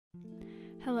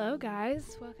Hello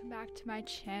guys, welcome back to my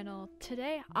channel.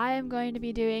 Today I am going to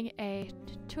be doing a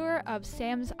tour of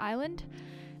Sam's Island,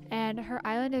 and her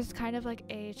island is kind of like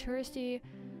a touristy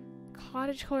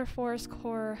cottagecore forest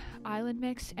core island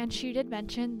mix, and she did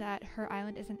mention that her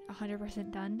island isn't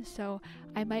 100% done, so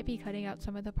I might be cutting out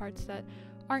some of the parts that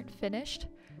aren't finished.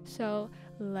 So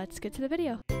let's get to the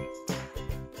video.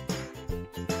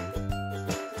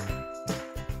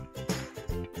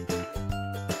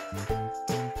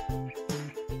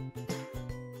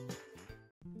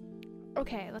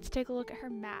 Okay, let's take a look at her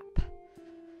map.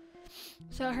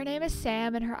 So her name is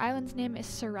Sam, and her island's name is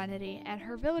Serenity, and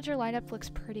her villager lineup looks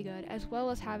pretty good, as well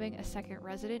as having a second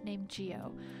resident named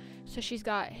Geo. So she's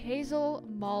got Hazel,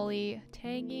 Molly,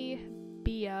 Tangy,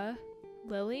 Bia,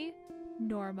 Lily,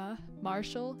 Norma,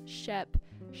 Marshall, Shep,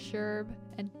 Sherb,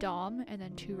 and Dom, and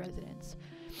then 2 residents.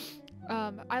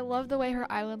 I love the way her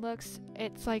island looks.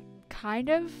 It's like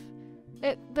the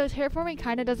terraforming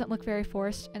kind of doesn't look very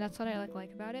forced, and that's what I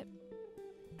like about it.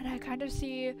 And I kind of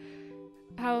see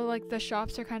how like the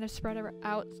shops are kind of spread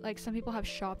out. Like some people have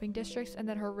shopping districts, and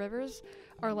then her rivers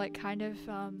are like kind of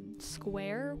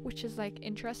square, which is like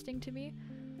interesting to me.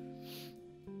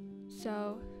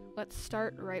 So let's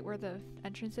start right where the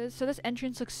entrance is. So this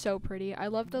entrance looks so pretty. I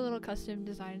love the little custom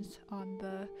designs on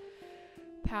the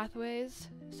pathways.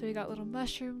 So we got little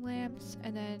mushroom lamps,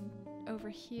 and then over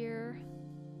here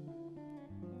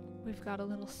we've got a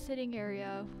little sitting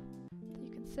area that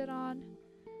you can sit on.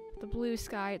 The blue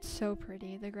sky, it's so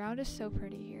pretty. The ground is so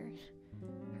pretty here.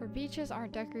 Her beaches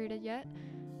aren't decorated yet.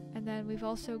 And then we've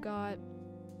also got,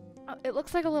 it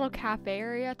looks like a little cafe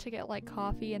area to get like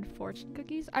coffee and fortune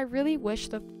cookies. I really wish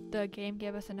the game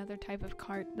gave us another type of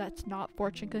cart that's not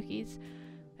fortune cookies.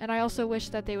 And I also wish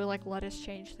that they would like let us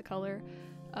change the color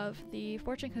of the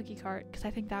fortune cookie cart, because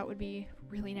I think that would be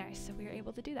really nice if we were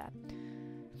able to do that.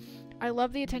 I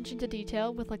love the attention to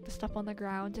detail with like the stuff on the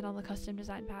ground and on the custom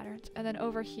design patterns. And then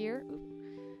over here,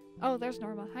 oh, there's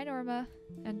Norma. Hi, Norma.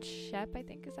 And Shep, I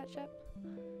think, is that Shep?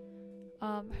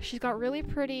 She's got really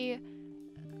pretty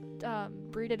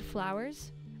breeded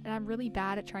flowers, and I'm really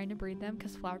bad at trying to breed them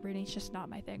because flower breeding is just not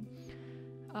my thing.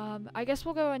 I guess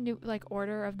we'll go in new like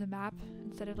order of the map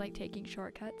instead of like taking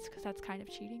shortcuts, because that's kind of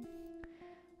cheating.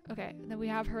 Okay, and then we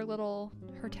have her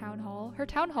town hall. Her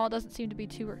town hall doesn't seem to be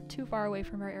too far away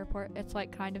from her airport. It's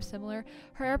like kind of similar.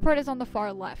 Her airport is on the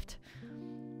far left,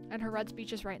 and her Red's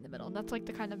beach is right in the middle. And that's like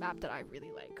the kind of map that I really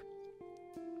like.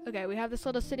 Okay, we have this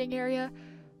little sitting area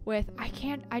with, I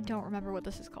don't remember what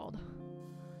this is called.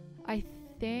 I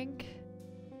think,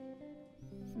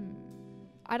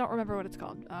 I don't remember what it's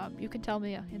called. You can tell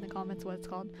me in the comments what it's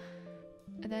called.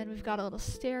 And then we've got a little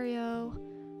stereo.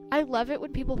 I love it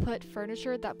when people put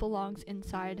furniture that belongs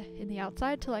inside in the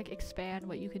outside to like expand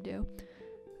what you can do.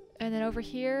 And then over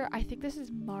here, I think this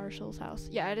is Marshall's house.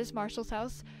 Yeah, it is Marshall's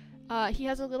house. He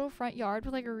has a little front yard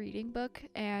with like a reading book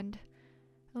and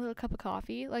a little cup of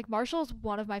coffee. Like Marshall's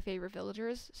one of my favorite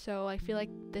villagers, so I feel like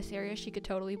this area she could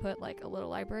totally put like a little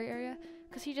library area,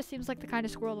 because he just seems like the kind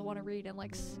of squirrel to want to read and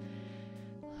like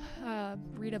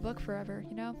read a book forever,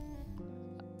 you know?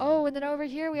 Oh, and then over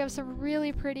here we have some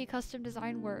really pretty custom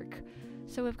design work.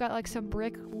 So we've got like some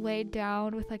brick laid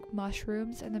down with like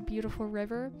mushrooms and the beautiful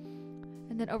river.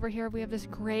 And then over here we have this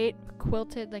great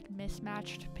quilted like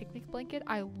mismatched picnic blanket.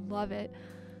 I love it.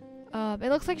 It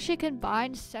looks like she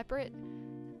combined separate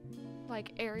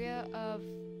like area of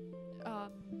wow,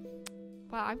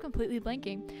 I'm completely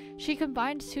blanking. She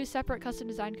combined 2 separate custom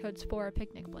design codes for a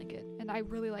picnic blanket, and I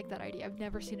really like that idea. I've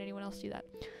never seen anyone else do that.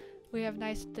 We have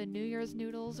the New Year's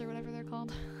noodles or whatever they're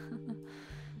called.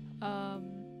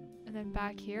 And then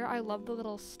back here, I love the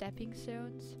little stepping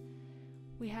stones.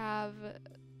 We have,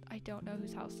 I don't know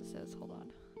whose house this is. Hold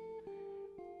on.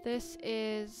 This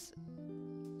is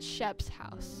Shep's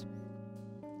house.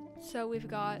 So we've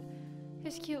got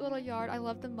his cute little yard. I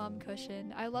love the mum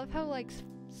cushion. I love how like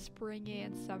springy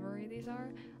and summery these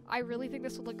are. I really think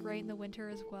this would look great in the winter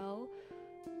as well.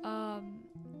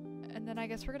 And then I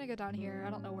guess we're gonna go down here. I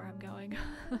don't know where I'm going.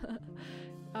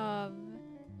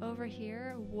 Over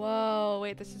here. Whoa,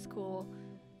 wait, this is cool.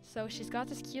 So she's got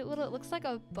this cute little, it looks like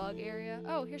a bug area.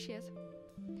 Oh, here she is.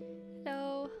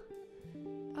 Hello.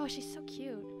 Oh, she's so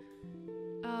cute.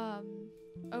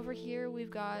 Over here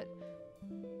we've got,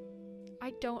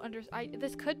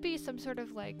 this could be some sort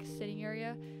of like sitting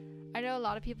area. I know a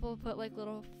lot of people put like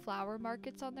little flower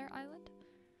markets on their island.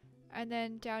 And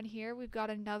then down here, we've got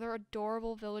another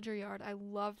adorable villager yard. I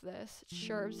love this.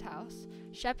 Sherb's house.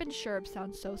 Shep and Sherb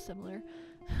sound so similar.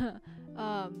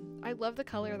 I love the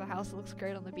color of the house. It looks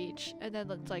great on the beach. And then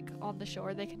it's like on the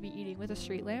shore, they can be eating with a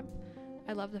street lamp.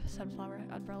 I love the sunflower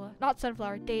umbrella. Not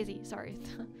sunflower, daisy, sorry.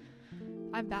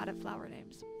 I'm bad at flower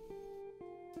names.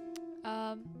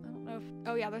 I don't know if,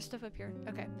 oh yeah, there's stuff up here.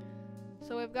 Okay.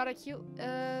 So we've got a cute,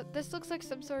 this looks like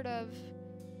some sort of,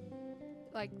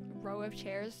 like, row of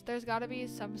chairs. There's gotta be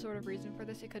some sort of reason for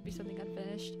this. It could be something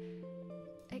unfinished.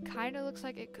 It kind of looks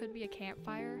like it could be a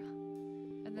campfire.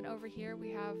 And then over here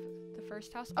we have the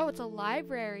first house. Oh, it's a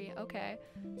library. Okay.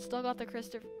 Still got the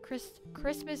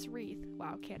Christmas wreath.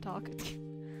 Wow, can't talk.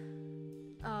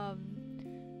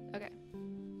 Okay.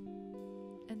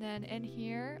 And then in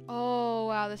here, oh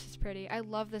wow, this is pretty. I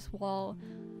love this wall.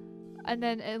 And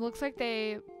then it looks like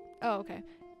they, oh okay,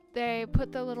 they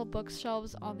put the little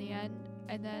bookshelves on the end,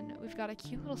 and then we've got a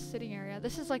cute little sitting area.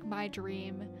 This is like my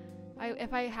dream.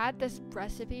 If I had this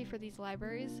recipe for these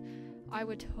libraries, I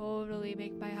would totally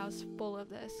make my house full of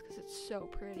this because it's so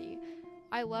pretty.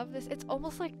 I love this. It's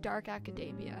almost like dark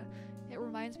academia. It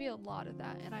reminds me a lot of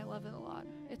that, and I love it a lot.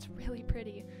 It's really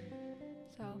pretty.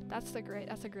 So that's a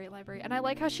great library. And I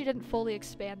like how she didn't fully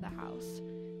expand the house,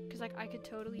 because like I could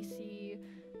totally see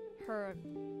her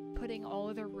putting all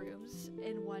of the rooms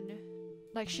in one.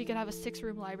 Like she could have a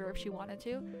 6-room library if she wanted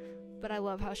to, but I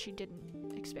love how she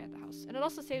didn't expand the house, and it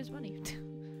also saves money.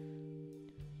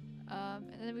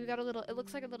 And then we've got a little, it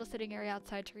looks like a little sitting area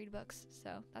outside to read books,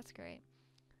 so that's great.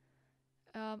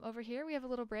 Over here we have a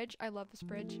little bridge. I love this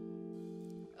bridge.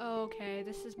 Okay,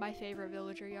 this is my favorite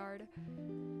villager yard.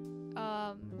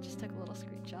 Just took a little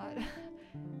screenshot.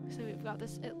 So we've got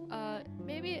this,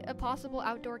 maybe a possible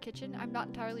outdoor kitchen. I'm not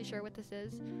entirely sure what this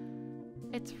is.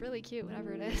 It's really cute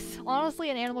whenever it is. Honestly,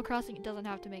 in Animal Crossing, it doesn't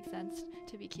have to make sense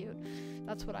to be cute.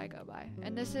 That's what I go by.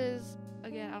 And this is,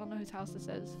 again, I don't know whose house this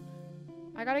is.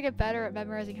 I gotta get better at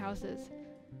memorizing houses.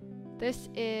 This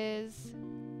is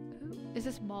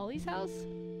this Molly's house?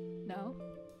 No.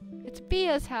 It's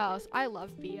Bia's house. I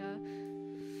love Bia.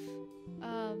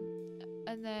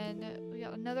 And then we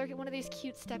got another one of these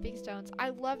cute stepping stones. I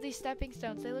love these stepping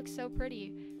stones. They look so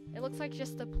pretty. It looks like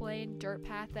just the plain dirt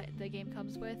path that the game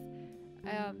comes with.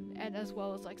 And as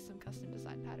well as like some custom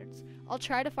design patterns. I'll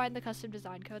try to find the custom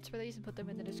design codes for these and put them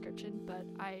in the description, but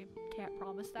I can't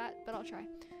promise that, but I'll try.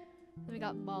 Then we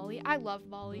got Molly. I love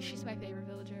Molly. She's my favorite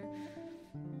villager.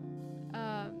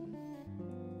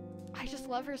 I just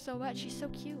love her so much. She's so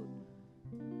cute.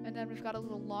 And then we've got a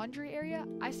little laundry area.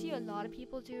 I see a lot of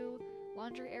people do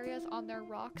laundry areas on their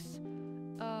rocks.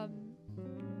 And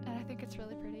I think it's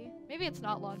really pretty. Maybe it's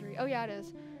not laundry. Oh yeah, it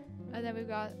is. And then we've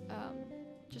got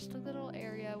just a little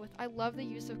area with, I love the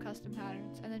use of custom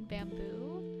patterns. And then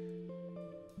bamboo.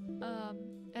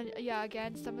 And yeah,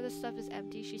 again, some of this stuff is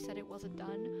empty. She said it wasn't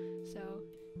done, so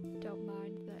don't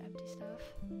mind the empty stuff.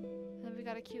 And then we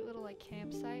got a cute little like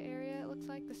campsite area, it looks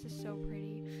like. This is so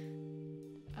pretty.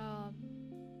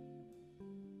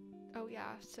 Oh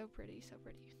yeah, so pretty, so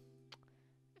pretty.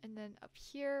 And then up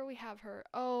here we have her,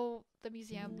 oh, the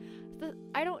museum.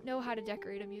 I don't know how to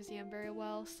decorate a museum very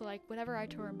well, so like whenever I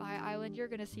tour my island, you're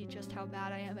gonna see just how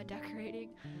bad I am at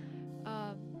decorating.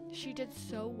 She did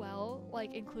so well,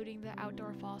 like including the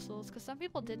outdoor fossils, because some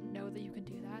people didn't know that you can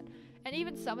do that. And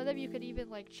even some of them you could even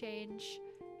like change,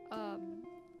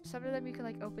 some of them you can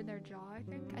like open their jaw, I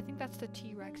think. I think that's the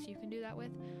T-Rex you can do that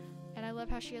with. And I love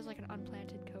how she has like an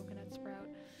unplanted coconut sprout.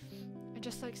 And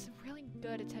just like some really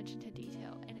good attention to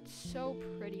detail. And it's so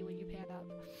pretty when you pan up.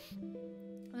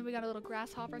 And then we got a little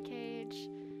grasshopper cage.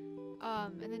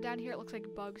 And then down here it looks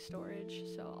like bug storage.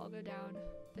 So I'll go down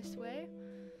this way.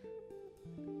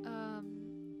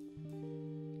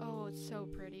 Oh, it's so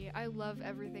pretty. I love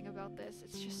everything about this.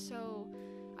 It's just so,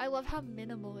 I love how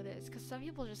minimal it is, because some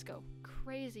people just go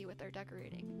crazy with their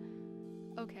decorating.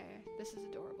 Okay, this is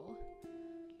adorable.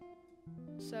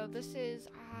 So this is,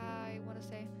 I want to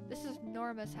say, this is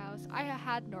Norma's house. I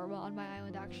had Norma on my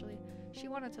island, actually. She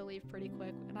wanted to leave pretty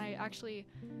quick, and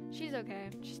she's okay.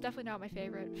 She's definitely not my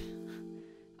favorite.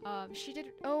 She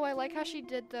did, oh, I like how she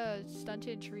did the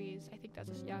stunted trees. I think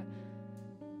that's, yeah.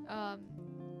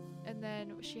 And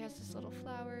then she has this little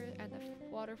flower and the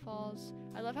waterfalls.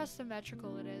 I love how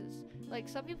symmetrical it is. Like,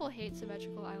 some people hate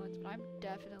symmetrical islands, but I'm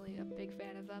definitely a big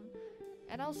fan of them.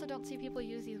 And I also don't see people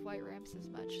use these white ramps as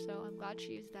much, so I'm glad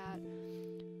she used that.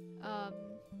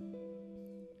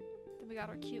 Then we got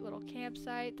our cute little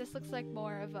campsite. This looks like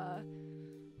more of a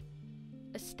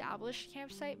established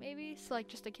campsite, maybe. So like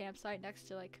just a campsite next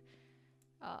to like,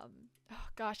 oh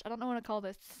gosh, I don't know what to call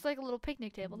this. It's like a little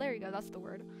picnic table. There you go, that's the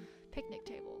word. Picnic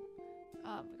table.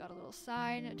 We got a little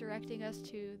sign directing us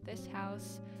to this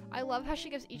house. I love how she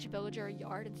gives each villager a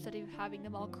yard instead of having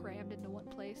them all crammed into one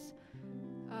place.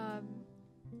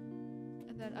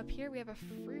 And then up here we have a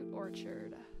fruit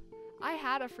orchard. I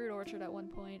had a fruit orchard at one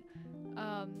point.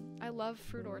 I love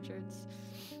fruit orchards.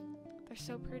 They're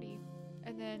so pretty.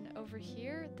 And then over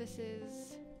here, this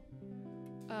is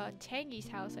Tangy's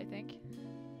house, I think.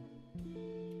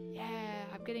 Yeah,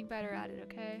 I'm getting better at it,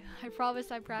 okay? I promise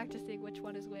I'm practicing which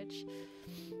one is which.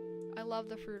 I love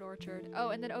the fruit orchard. Oh,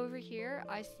 and then over here,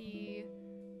 I see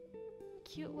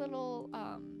cute little,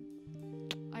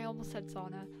 I almost said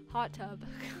sauna, hot tub.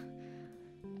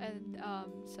 And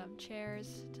some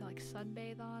chairs to like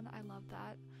sunbathe on. I love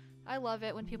that. I love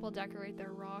it when people decorate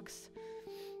their rocks.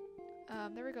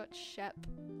 There we go, Shep.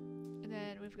 And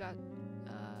then we've got,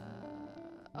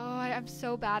 I'm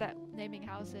so bad at naming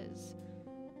houses.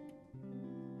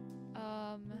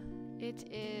 It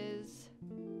is,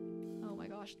 oh my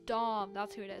gosh, Dom,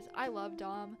 that's who it is. I love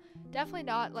Dom. Definitely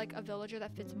not like a villager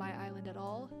that fits my island at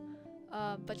all.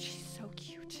 But she's so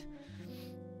cute.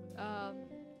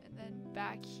 And then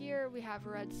back here we have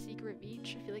Red's secret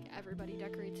beach. I feel like everybody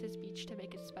decorates his beach to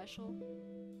make it special.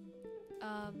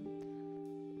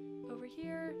 Over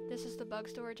here, this is the bug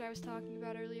storage I was talking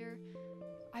about earlier.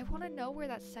 I want to know where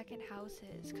that second house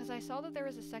is, because I saw that there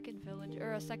was a second village,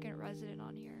 or a second resident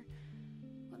on here.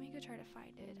 Let me go try to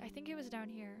find it. I think it was down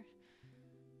here.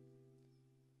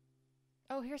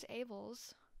 Oh, here's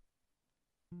Abel's.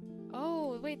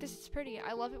 Oh, wait, this is pretty.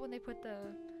 I love it when they put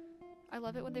the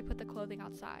clothing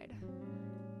outside.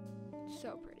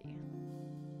 So pretty.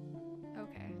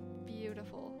 Okay,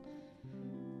 beautiful.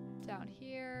 Down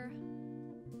here.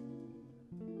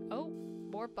 Oh,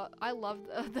 more I love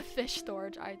the fish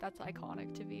storage. That's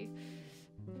iconic to me.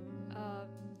 Oh,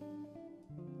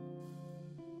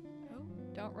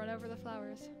 don't run over the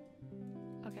flowers.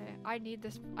 Okay, I need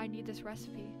this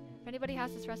recipe. If anybody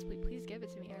has this recipe, please give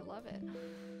it to me. I love it.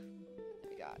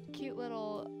 We got cute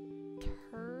little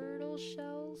turtle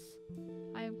shells.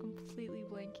 I am completely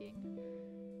blanking.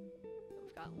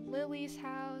 We've got Lily's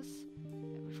house.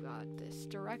 And we've got this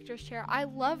director's chair. I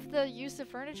love the use of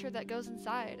furniture that goes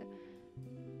inside.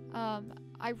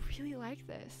 I really like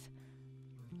this.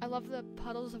 I love the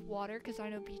puddles of water because I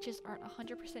know beaches aren't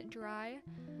 100% dry.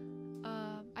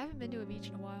 I haven't been to a beach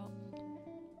in a while.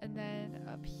 And then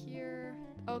up here,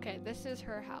 okay, this is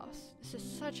her house. This is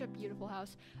such a beautiful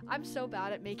house. I'm so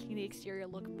bad at making the exterior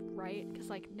look bright because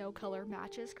like no color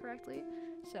matches correctly.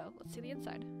 So let's see the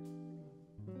inside.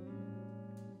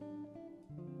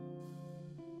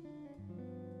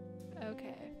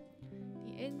 Okay,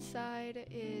 the inside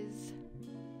is,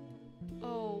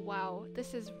 oh wow,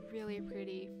 this is really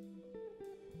pretty.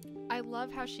 I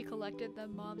love how she collected the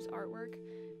mom's artwork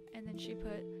and then she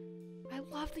put, I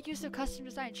love the use of custom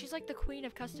design. She's like the queen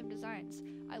of custom designs.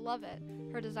 I love it.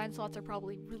 Her design slots are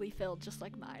probably really filled just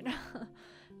like mine.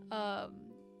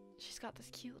 She's got this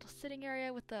cute little sitting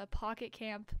area with the pocket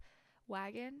camp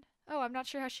wagon. Oh, I'm not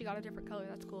sure how she got a different color.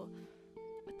 That's cool.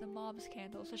 With the mom's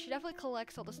candle. So she definitely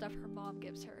collects all the stuff her mom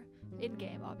gives her.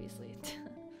 In-game, obviously.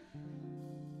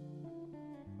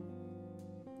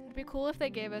 It'd be cool if they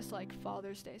gave us like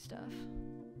Father's Day stuff.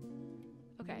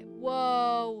 Okay.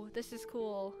 Whoa, this is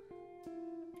cool.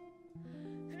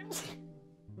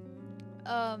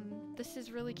 This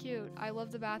is really cute. I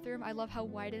love the bathroom. I love how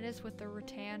white it is with the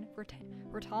rattan,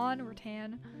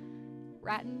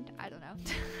 I don't know.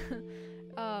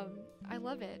 I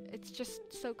love it. It's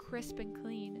just so crisp and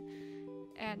clean.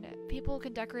 And people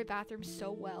can decorate bathrooms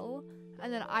so well.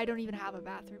 And then I don't even have a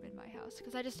bathroom in my house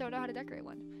because I just don't know how to decorate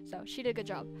one. So she did a good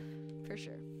job, for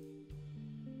sure.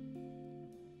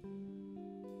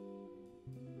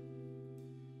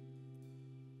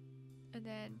 And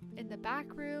then in the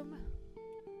back room,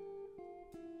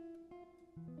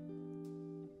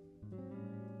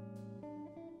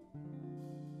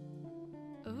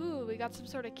 ooh, we got some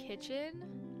sort of kitchen.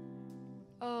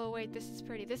 Oh wait, this is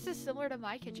pretty. This is similar to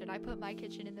my kitchen. I put my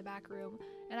kitchen in the back room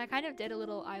and I kind of did a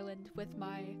little island with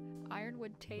my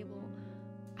ironwood table.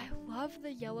 I love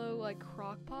the yellow like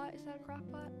crock pot. Is that a crock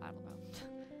pot? I don't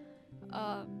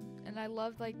know. And I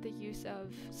love like the use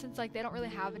of, since like they don't really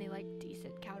have any like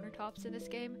decent countertops in this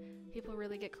game, people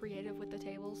really get creative with the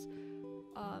tables.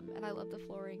 And I love the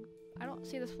flooring. I don't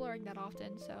see this flooring that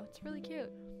often, so it's really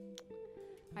cute.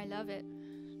 I love it.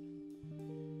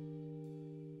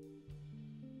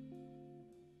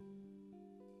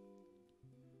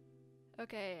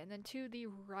 Okay, and then to the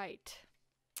right.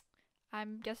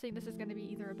 I'm guessing this is going to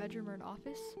be either a bedroom or an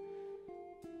office.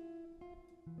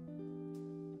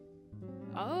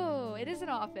 Oh, it is an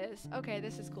office. Okay,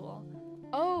 this is cool.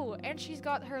 Oh, and she's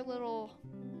got her little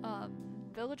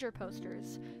villager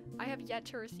posters. I have yet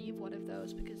to receive one of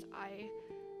those because I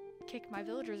kicked my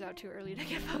villagers out too early to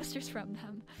get posters from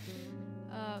them.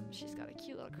 She's got a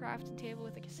cute little crafting table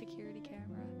with like a security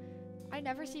camera. I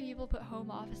never see people put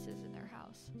home offices in their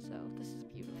house, so this is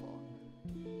beautiful.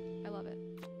 I love it.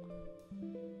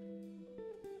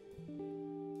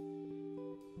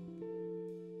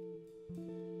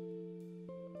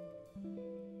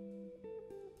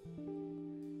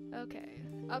 Okay,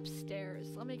 upstairs.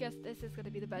 Let me guess this is gonna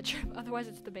be the bedroom, otherwise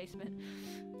it's the basement.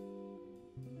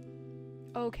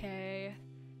 Okay,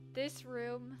 this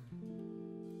room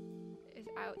is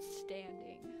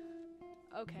outstanding.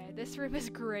 Okay, this room is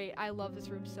great. I love this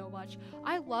room so much.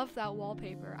 I love that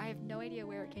wallpaper. I have no idea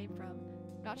where it came from.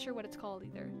 Not sure what it's called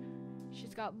either.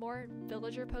 She's got more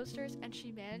villager posters, and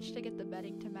she managed to get the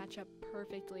bedding to match up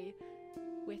perfectly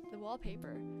with the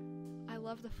wallpaper. I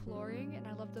love the flooring, and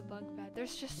I love the bunk bed.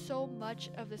 There's just so much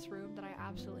of this room that I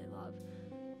absolutely love.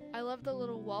 I love the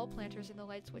little wall planters and the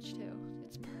light switch too.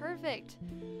 It's perfect.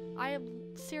 I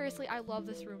love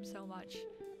this room so much.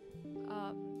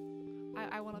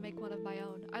 I want to make one of my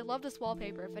own. I love this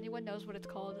wallpaper. If anyone knows what it's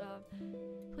called,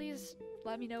 please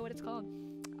let me know what it's called.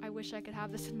 I wish I could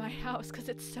have this in my house because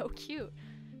it's so cute,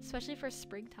 especially for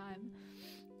springtime.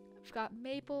 I've got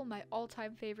Maple, my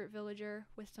all-time favorite villager,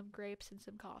 with some grapes and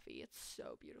some coffee. It's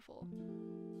so beautiful.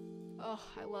 Oh,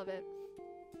 I love it.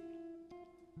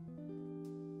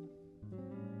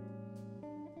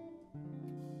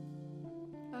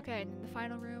 Okay, and the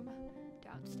final room,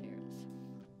 downstairs.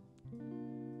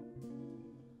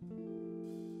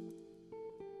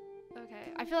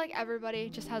 Okay, I feel like everybody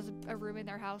just has a room in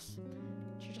their house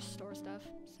to just store stuff,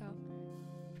 so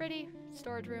pretty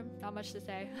storage room, not much to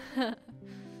say.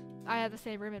 I have the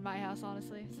same room in my house,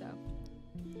 honestly, so.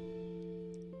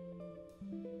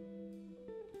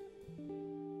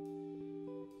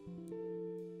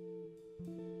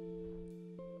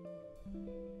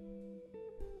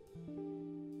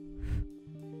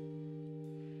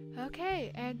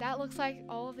 Okay, and that looks like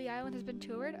all of the island has been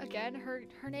toured. Again,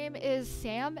 her name is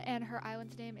Sam, and her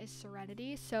island's name is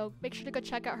Serenity, so make sure to go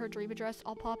check out her dream address.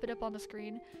 I'll pop it up on the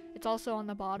screen. It's also on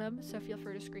the bottom, so feel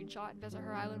free to screenshot and visit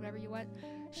her island whenever you went.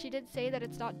 She did say that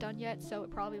it's not done yet, so it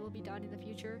probably will be done in the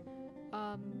future.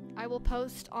 I will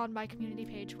post on my community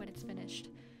page when it's finished.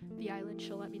 The island,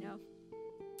 she'll let me know.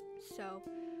 So,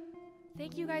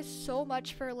 thank you guys so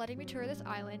much for letting me tour this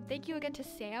island. Thank you again to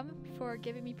Sam for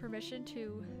giving me permission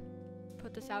to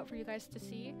put this out for you guys to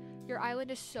see. Your island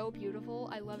is so beautiful.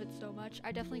 I love it so much.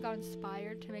 I definitely got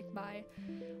inspired to make my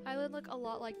island look a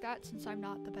lot like that since I'm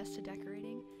not the best at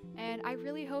decorating. And I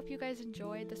really hope you guys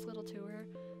enjoyed this little tour.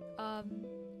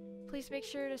 Please make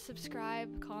sure to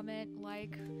subscribe, comment,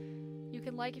 like. You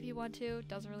can like if you want to,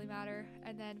 doesn't really matter.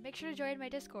 And then make sure to join my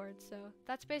Discord. So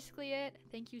that's basically it.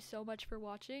 Thank you so much for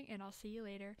watching, and I'll see you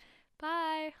later.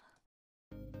 Bye!